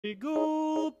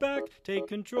Go back, take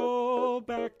control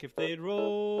back. If they'd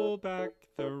roll back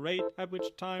the rate at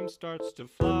which time starts to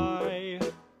fly.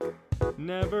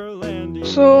 Never landing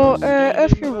So, nor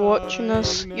if standing you're watching by,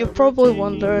 this, you're never probably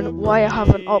taking a wondering why I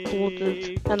haven't uploaded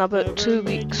break, in about never 2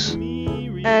 weeks. making me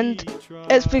And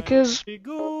it's retry. because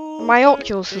Go my back,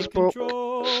 Oculus is take broke,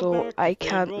 control so back. I If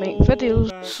they'd can't make roll videos.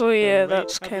 back So the yeah, rate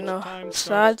that's at which kinda time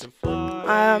starts sad. to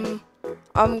fly.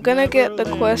 I'm gonna Never get the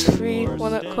Quest landing 3 nor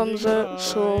when it comes standing out,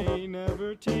 so by,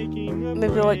 never taking a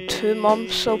maybe like 2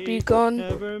 months I'll be break, gone.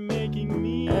 never making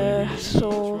me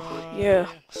So yeah,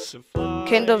 retry to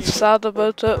kind of fly. sad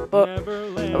about it, but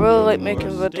Never I really like landing nor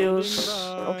making standing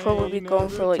videos. I'll probably by, be gone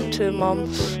for never like two taking a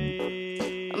months.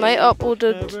 I might break,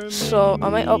 uploaded never some. I making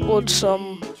might me upload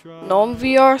some retry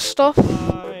non-VR to stuff,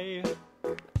 fly.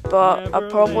 but I Never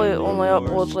probably landing only nor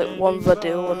upload like one standing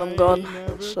video when I'm by, gone.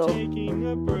 never So taking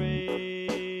a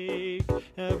break,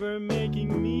 ever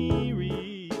making me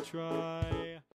retry.